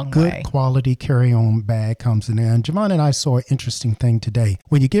long way. A good quality carry-on bag comes in there. And Javon and I saw an interesting thing today.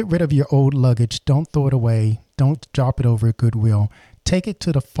 When you get rid of your old luggage, don't throw it away. Don't drop it over at Goodwill. Take it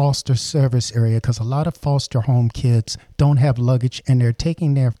to the foster service area because a lot of foster home kids don't have luggage and they're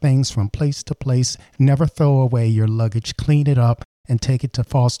taking their things from place to place. Never throw away your luggage. Clean it up and take it to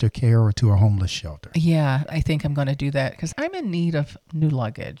foster care or to a homeless shelter. Yeah, I think I'm going to do that because I'm in need of new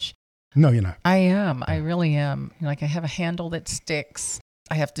luggage. No, you're not. I am. I really am. Like I have a handle that sticks.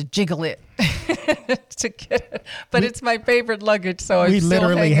 I have to jiggle it to get it. But it's my favorite luggage, so I'm still hanging on.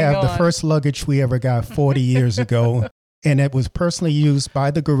 We literally have the first luggage we ever got 40 years ago. And it was personally used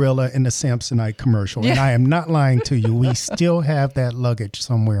by the gorilla in the Samsonite commercial. Yeah. And I am not lying to you. We still have that luggage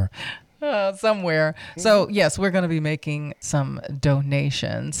somewhere. Somewhere. So yes, we're going to be making some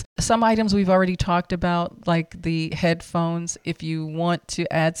donations. Some items we've already talked about, like the headphones. If you want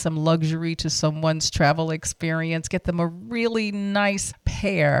to add some luxury to someone's travel experience, get them a really nice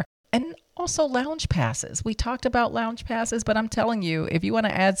pair. And also lounge passes. We talked about lounge passes, but I'm telling you, if you want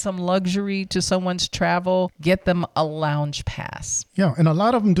to add some luxury to someone's travel, get them a lounge pass. Yeah, and a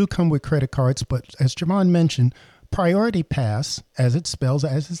lot of them do come with credit cards, but as Jamon mentioned, Priority Pass, as it spells,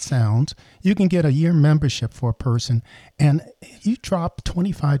 as it sounds, you can get a year membership for a person, and you drop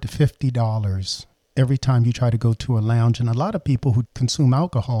 $25 to $50 every time you try to go to a lounge. And a lot of people who consume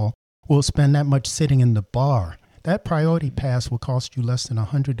alcohol will spend that much sitting in the bar. That Priority Pass will cost you less than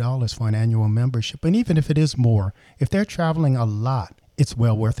 $100 for an annual membership. And even if it is more, if they're traveling a lot, it's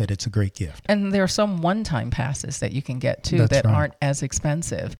well worth it. It's a great gift. And there are some one-time passes that you can get too that aren't as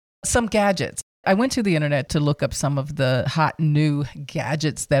expensive. Some gadgets. I went to the internet to look up some of the hot new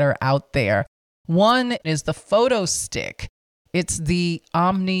gadgets that are out there. One is the photo stick. It's the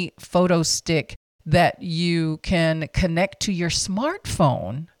Omni photo stick that you can connect to your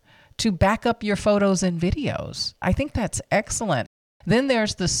smartphone to back up your photos and videos. I think that's excellent. Then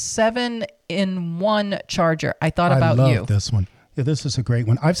there's the 7-in-1 charger. I love this one. Yeah, this is a great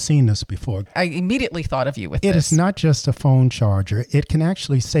one. I've seen this before. I immediately thought of you with this. It is not just a phone charger. It can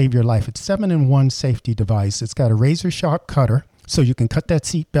actually save your life. It's 7-in-1 safety device. It's got a razor sharp cutter, so you can cut that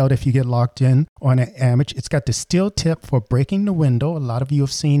seatbelt if you get locked in on an damage. It's got the steel tip for breaking the window. A lot of you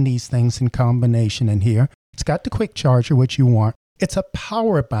have seen these things in combination in here. It's got the quick charger, which you want. It's a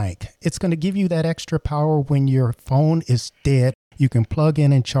power bank. It's going to give you that extra power when your phone is dead. You can plug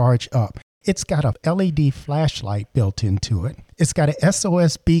in and charge up. It's got a LED flashlight built into it. It's got a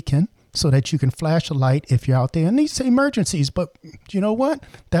SOS beacon so that you can flash a light if you're out there in these emergencies. But you know what?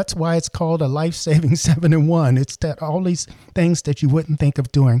 That's why it's called a life-saving 7-in-1. It's that all these things that you wouldn't think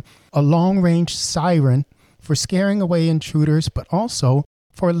of doing. A long-range siren for scaring away intruders, but also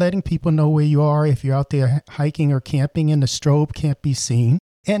for letting people know where you are if you're out there hiking or camping and the strobe can't be seen.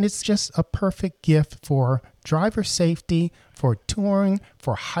 And it's just a perfect gift for driver safety, for touring,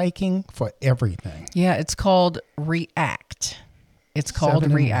 for hiking, for everything. Yeah, it's called React. It's called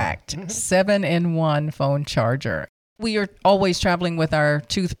React. 7-in-1 phone charger. We are always traveling with our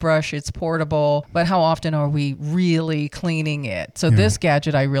toothbrush. It's portable, but how often are we really cleaning it? So this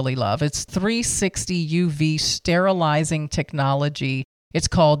gadget I really love. It's 360 UV sterilizing technology. It's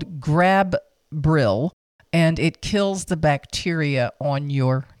called Grab Brill, and it kills the bacteria on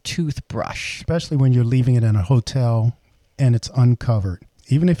your toothbrush. Especially when you're leaving it in a hotel and it's uncovered.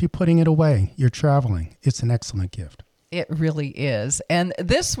 Even if you're putting it away, you're traveling. It's an excellent gift. It really is. And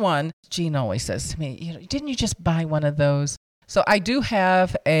this one, Jean always says to me, didn't you just buy one of those? So I do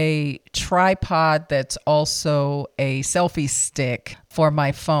have a tripod that's also a selfie stick for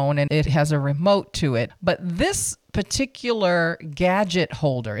my phone, and it has a remote to it. But this particular gadget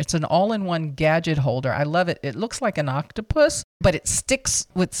holder, it's an all-in-one gadget holder. I love it. It looks like an octopus, but it sticks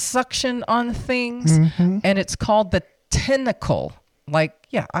with suction on things. And it's called the tentacle,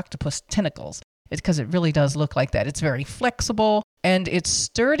 octopus tentacles. It's because it really does look like that. It's very flexible and it's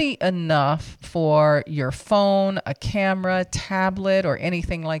sturdy enough for your phone, a camera, tablet, or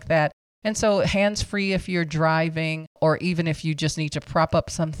anything like that. And so hands-free if you're driving, or even if you just need to prop up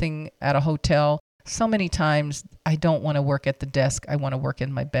something at a hotel. So many times I don't want to work at the desk. I want to work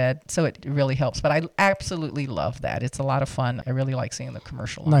in my bed. So it really helps. But I absolutely love that. It's a lot of fun. I really like seeing the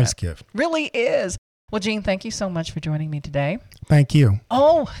commercial on Nice that. gift. Really is. Well, Jean, thank you so much for joining me today. Thank you.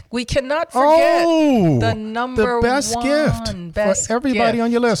 Oh, we cannot forget the best gift for everybody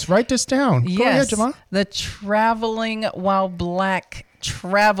on your list. Write this down. Yes, go ahead, Javon. The Traveling While Black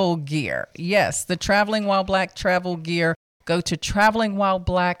travel gear. Yes, the Traveling While Black travel gear. Go to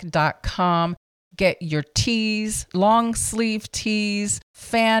travelingwhileblack.com. Get your tees, long sleeve tees,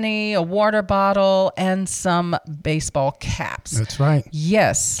 fanny, a water bottle, and some baseball caps. That's right.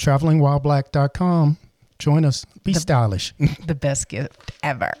 Yes. Travelingwhileblack.com. Join us. Be stylish. The best gift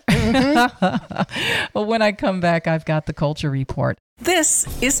ever. Well, when I come back, I've got the culture report. This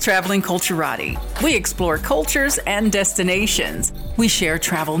is Traveling Culturati. We explore cultures and destinations. We share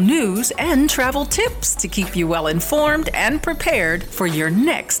travel news and travel tips to keep you well informed and prepared for your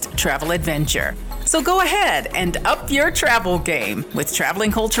next travel adventure. So go ahead and up your travel game with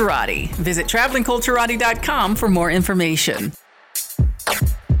Traveling Culturati. Visit travelingculturati.com for more information.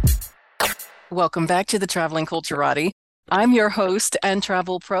 Welcome back to the Traveling Culturati. I'm your host and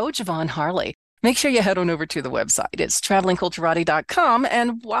travel pro, Javon Harley. Make sure you head on over to the website. It's travelingculturati.com.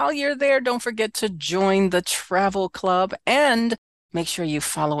 And while you're there, don't forget to join the travel club and make sure you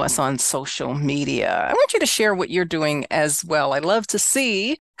follow us on social media. I want you to share what you're doing as well. I love to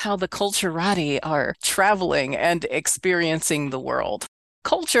see how the Culturati are traveling and experiencing the world.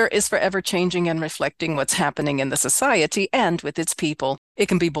 Culture is forever changing and reflecting what's happening in the society and with its people. It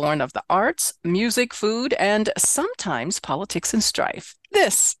can be born of the arts, music, food, and sometimes politics and strife.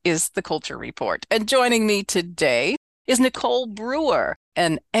 This is the Culture Report. And joining me today is Nicole Brewer,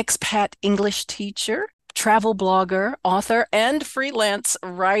 an expat English teacher, travel blogger, author, and freelance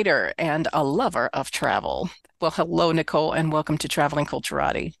writer, and a lover of travel. Well, hello, Nicole, and welcome to Traveling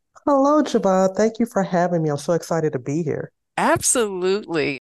Culturati. Hello, Javon. Thank you for having me. I'm so excited to be here.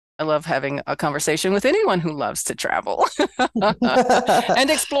 Absolutely. I love having a conversation with anyone who loves to travel and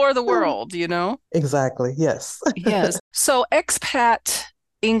explore the world, Exactly. Yes. Yes. So expat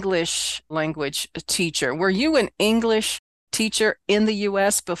English language teacher, were you an English teacher in the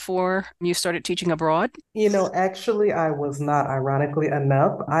U.S. before you started teaching abroad? Actually, I was not, ironically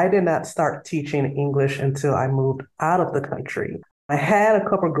enough. I did not start teaching English until I moved out of the country. I had a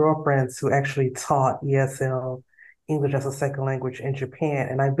couple of girlfriends who actually taught ESL, English as a second language, in Japan,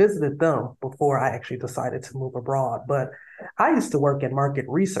 and I visited them before I actually decided to move abroad. But I used to work in market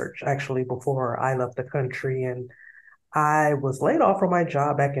research actually before I left the country, and I was laid off from my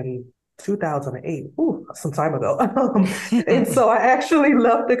job back in 2008, some time ago. And so I actually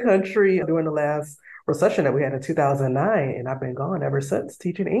left the country during the last recession that we had in 2009, and I've been gone ever since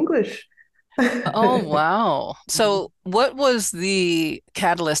teaching English. Oh, wow. So what was the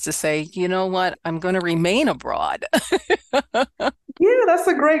catalyst to say, you know what, I'm going to remain abroad? Yeah, that's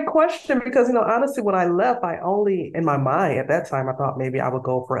a great question because, honestly, when I left, I only, in my mind at that time, I thought maybe I would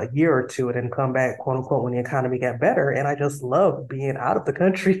go for a year or two and then come back, quote unquote, when the economy got better. And I just loved being out of the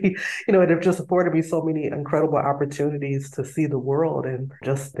country. It just afforded me so many incredible opportunities to see the world, and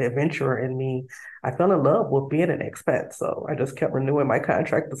just the adventurer in me. I fell in love with being an expat. So I just kept renewing my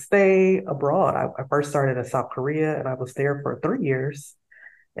contract to stay abroad. I first started in South Korea and I was there for 3 years.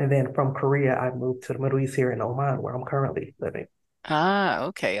 And then from Korea, I moved to the Middle East here in Oman, where I'm currently living. Ah,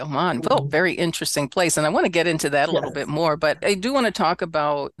 okay, Oman. Well, very interesting place. And I want to get into that a little bit more, but I do want to talk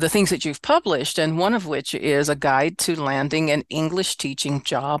about the things that you've published, and one of which is a guide to landing an English teaching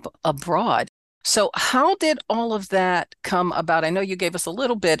job abroad. So how did all of that come about? I know you gave us a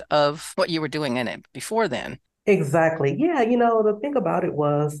little bit of what you were doing in it before then. Exactly. Yeah, the thing about it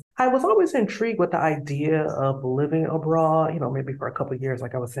was I was always intrigued with the idea of living abroad, maybe for a couple of years,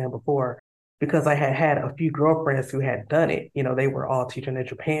 like I was saying before, because I had had a few girlfriends who had done it. They were all teaching in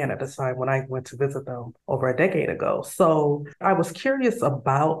Japan at the time when I went to visit them over a decade ago. So I was curious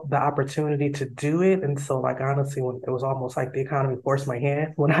about the opportunity to do it. And so, like, honestly, when it was almost like the economy forced my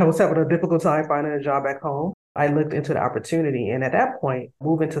hand when I was having a difficult time finding a job back home. I looked into the opportunity. And at that point,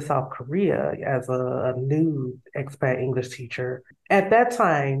 moving to South Korea as a new expat English teacher, at that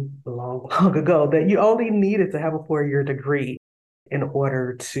time, long, long ago, that you only needed to have a 4-year degree in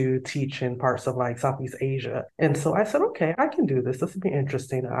order to teach in parts of like Southeast Asia. And so I said, okay, I can do this. This would be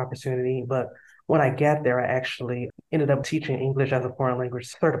interesting, an opportunity. But when I got there, I actually ended up teaching English as a foreign language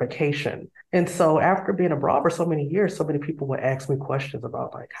certification. And so after being abroad for so many years, so many people would ask me questions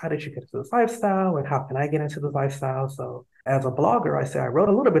about like, how did you get into this lifestyle and how can I get into this lifestyle? So as a blogger, I said, I wrote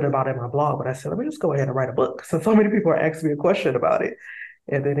a little bit about it in my blog, but I said, let me just go ahead and write a book. So many people are asking me a question about it.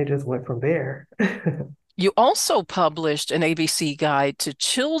 And then it just went from there. You also published an ABC guide to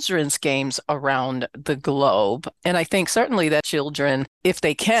children's games around the globe. And I think certainly that children, if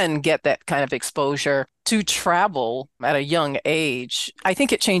they can get that kind of exposure to travel at a young age, I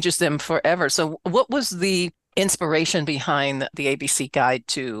think it changes them forever. So, what was the inspiration behind the ABC guide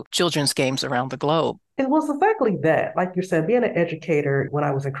to children's games around the globe? It was exactly that. Like you said, being an educator, when I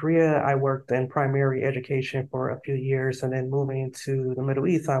was in Korea, I worked in primary education for a few years. And then moving to the Middle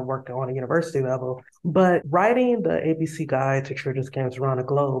East, I worked on a university level. But writing the ABC Guide to Children's Games Around the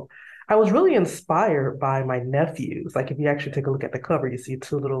Globe, I was really inspired by my nephews. Like if you actually take a look at the cover, you see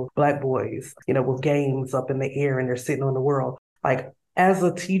two little Black boys, with games up in the air and they're sitting on the world. Like as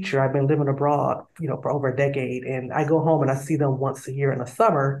a teacher, I've been living abroad, for over a decade. And I go home and I see them once a year in the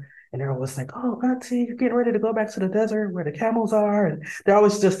summer. And they're always like, oh, Auntie, you're getting ready to go back to the desert where the camels are. And they're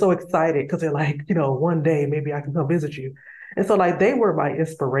always just so excited because they're like, one day maybe I can come visit you. And so like they were my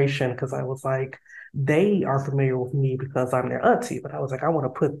inspiration because I was like, they are familiar with me because I'm their auntie. But I was like, I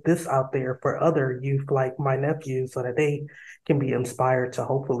want to put this out there for other youth like my nephews so that they can be inspired to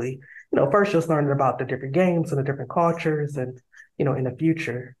hopefully, first just learning about the different games and the different cultures and, in the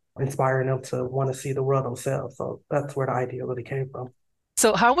future, inspiring them to want to see the world themselves. So that's where the idea really came from.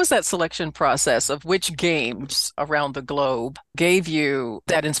 So, how was that selection process of which games around the globe gave you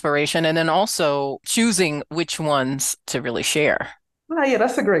that inspiration, and then also choosing which ones to really share? Oh, yeah,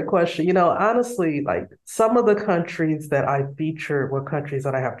 that's a great question. Honestly, like some of the countries that I featured were countries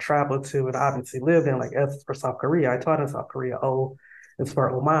that I have traveled to and obviously lived in, like S for South Korea. I taught in South Korea. O is for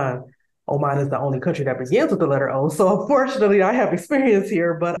Oman. Oman is the only country that begins with the letter O. So unfortunately, I have experience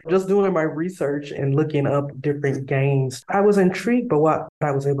here, but just doing my research and looking up different games, I was intrigued by what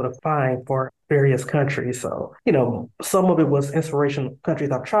I was able to find for various countries. So, some of it was inspiration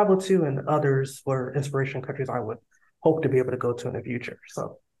countries I've traveled to, and others were inspiration countries I would hope to be able to go to in the future.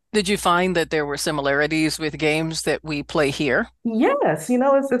 So Did you find that there were similarities with games that we play here? yes,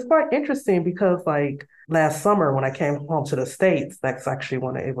 it's quite interesting because like last summer when I came home to the States, that's actually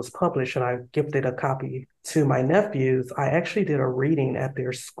when it was published and I gifted a copy to my nephews. I actually did a reading at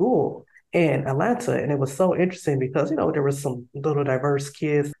their school in Atlanta. And it was so interesting because, there was some little diverse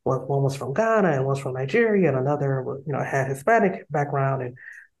kids. One was from Ghana and one was from Nigeria and another, had Hispanic background. And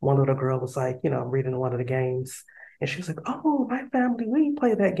one little girl was like, reading one of the games. And she was like, oh, my family, we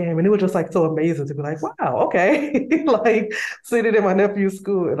play that game. And it was just like so amazing to be like, wow, okay. Like sitting in my nephew's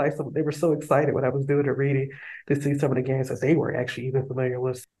school. And they were so excited when I was doing the reading to see some of the games that they were actually even familiar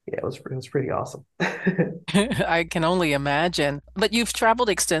with. Yeah, it was pretty awesome. I can only imagine. But you've traveled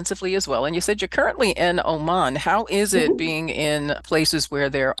extensively as well, and you said you're currently in Oman. How is it Mhm. being in places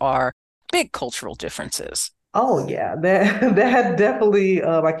where there are big cultural differences? Oh yeah, that definitely.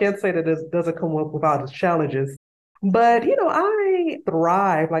 I can't say that this doesn't come up without its challenges, but I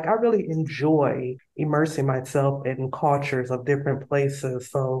thrive. Like I really enjoy immersing myself in cultures of different places.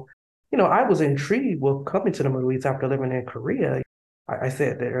 So, I was intrigued with coming to the Middle East after living in Korea. I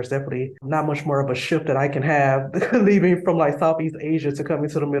said that there's definitely not much more of a shift that I can have leaving from like Southeast Asia to coming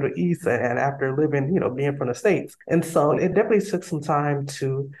to the Middle East and after living, being from the States. And so it definitely took some time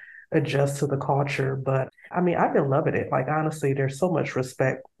to adjust to the culture. But I mean, I've been loving it. Like, honestly, there's so much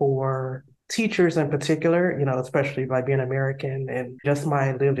respect for teachers in particular, especially like being American and just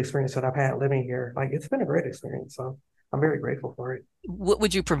my lived experience that I've had living here. Like, it's been a great experience. So I'm very grateful for it. What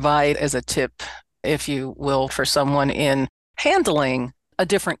would you provide as a tip, if you will, for someone in handling a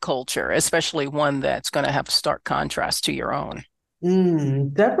different culture, especially one that's going to have a stark contrast to your own?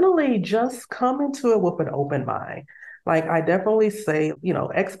 Definitely just come into it with an open mind. Like I definitely say,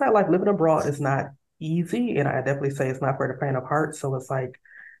 expat life living abroad is not easy. And I definitely say it's not for the faint of heart. So it's like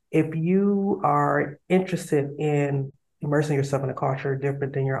if you are interested in immersing yourself in a culture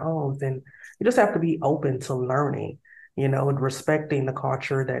different than your own, then you just have to be open to learning, and respecting the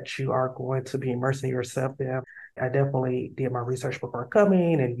culture that you are going to be immersing yourself in. I definitely did my research before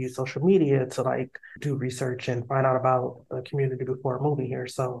coming and use social media to do research and find out about the community before moving here.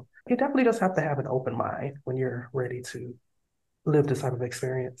 So you definitely just have to have an open mind when you're ready to live this type of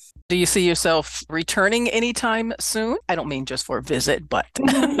experience. Do you see yourself returning anytime soon? I don't mean just for a visit, but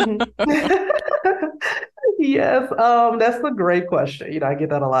Yes, that's a great question. I get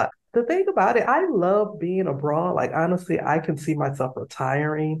that a lot. The thing about it, I love being abroad. Like, honestly, I can see myself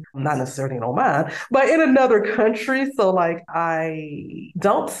retiring, not necessarily in Oman, but in another country. So, I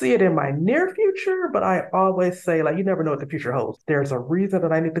don't see it in my near future, but I always say, you never know what the future holds. There's a reason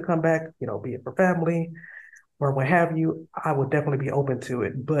that I need to come back, be it for family or what have you. I would definitely be open to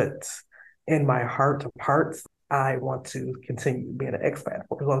it. But in my heart of hearts, I want to continue being an expat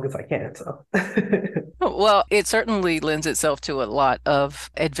for as long as I can. So, well, it certainly lends itself to a lot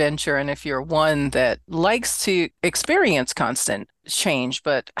of adventure. And if you're one that likes to experience constant change,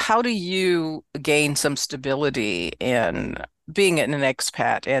 but how do you gain some stability in being an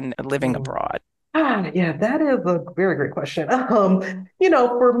expat and living abroad? Yeah, that is a very great question.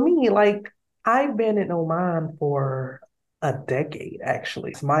 For me, I've been in Oman for a decade,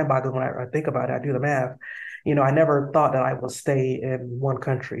 actually. It's mind-boggling when I think about it. I do the math. I never thought that I would stay in one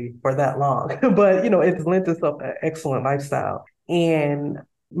country for that long, but it's lent itself to an excellent lifestyle. And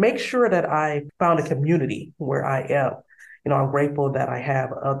make sure that I found a community where I am. I'm grateful that I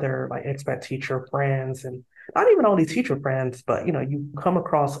have other expat teacher friends, and not even only teacher friends, but you come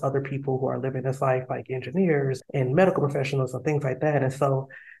across other people who are living this life, like engineers and medical professionals and things like that. And so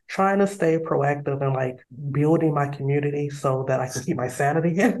trying to stay proactive and building my community so that I can keep my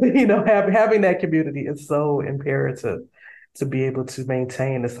sanity. Having that community is so imperative to be able to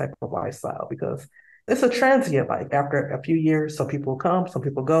maintain this type of lifestyle, because it's a transient life. After a few years, some people come, some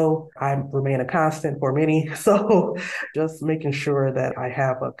people go. I remain a constant for many. So just making sure that I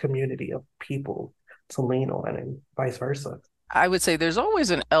have a community of people to lean on and vice versa. I would say there's always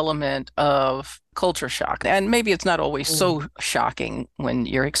an element of culture shock. And maybe it's not always so shocking when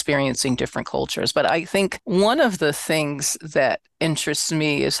you're experiencing different cultures. But I think one of the things that interests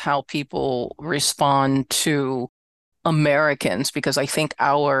me is how people respond to Americans, because I think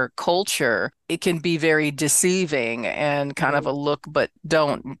our culture, it can be very deceiving and kind of a look but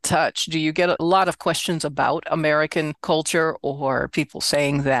don't touch. Do you get a lot of questions about American culture, or people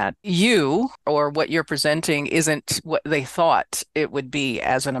saying that you or what you're presenting isn't what they thought it would be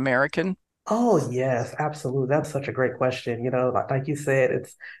as an American? Oh, yes, absolutely. That's such a great question. Like you said,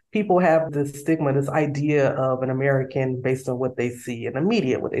 it's people have this stigma, this idea of an American based on what they see in the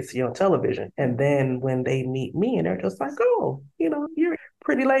media, what they see on television. And then when they meet me and they're just like, oh, you're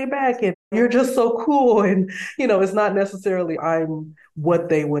pretty laid back and you're just so cool. And, it's not necessarily I'm what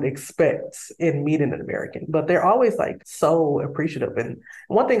they would expect in meeting an American, but they're always so appreciative. And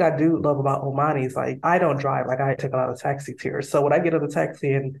one thing I do love about Omani is I don't drive, I take a lot of taxis here. So when I get in the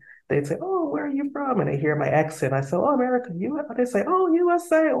taxi and they'd say, oh, where are you from? And they hear my accent. I say, oh, America. They say, oh,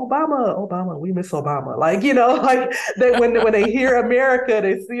 USA, Obama. We miss Obama. When they hear America,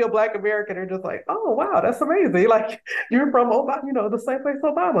 they see a Black American, they're just like, oh, wow, that's amazing. You're from Obama, the same place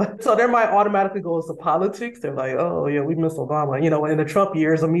Obama. So their mind automatically goes to politics. They're like, oh, yeah, we miss Obama. In the Trump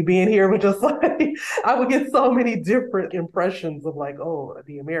years of me being here, was just I would get so many different impressions of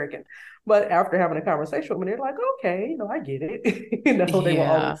the American. But after having a conversation with me, they're like, okay, I get it. They will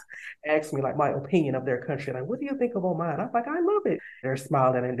always ask me my opinion of their country. What do you think of Oman? I'm like, I love it. They're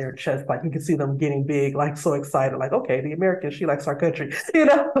smiling in their chest, you can see them getting big, so excited, okay, the American, she likes our country,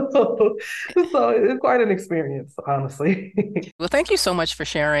 So it's quite an experience, honestly. Well, thank you so much for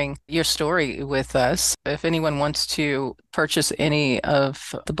sharing your story with us. If anyone wants to purchase any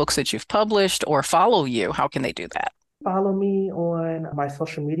of the books that you've published or follow you, how can they do that? Follow me on my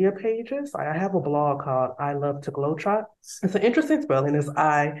social media pages. I have a blog called I Love to Globetrot. It's an interesting spelling. It's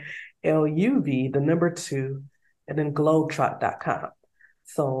ILUV, the number 2, and then globetrot.com.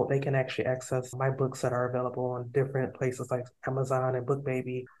 So they can actually access my books that are available on different places like Amazon and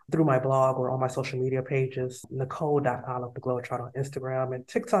BookBaby through my blog or on my social media pages, Nicole.ILoveTheGlobetrot on Instagram and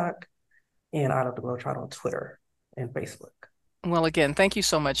TikTok, and I Love the Globetrot on Twitter and Facebook. Well, again, thank you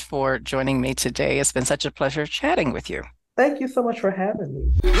so much for joining me today. It's been such a pleasure chatting with you. Thank you so much for having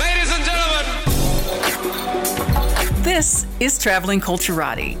me. Ladies and gentlemen, this is Traveling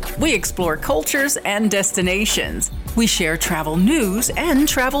Culturati. We explore cultures and destinations. We share travel news and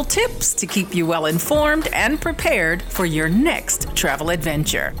travel tips to keep you well informed and prepared for your next travel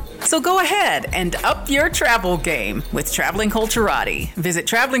adventure. So go ahead and up your travel game with Traveling Culturati. Visit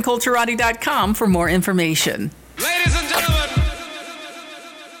travelingculturati.com for more information. Ladies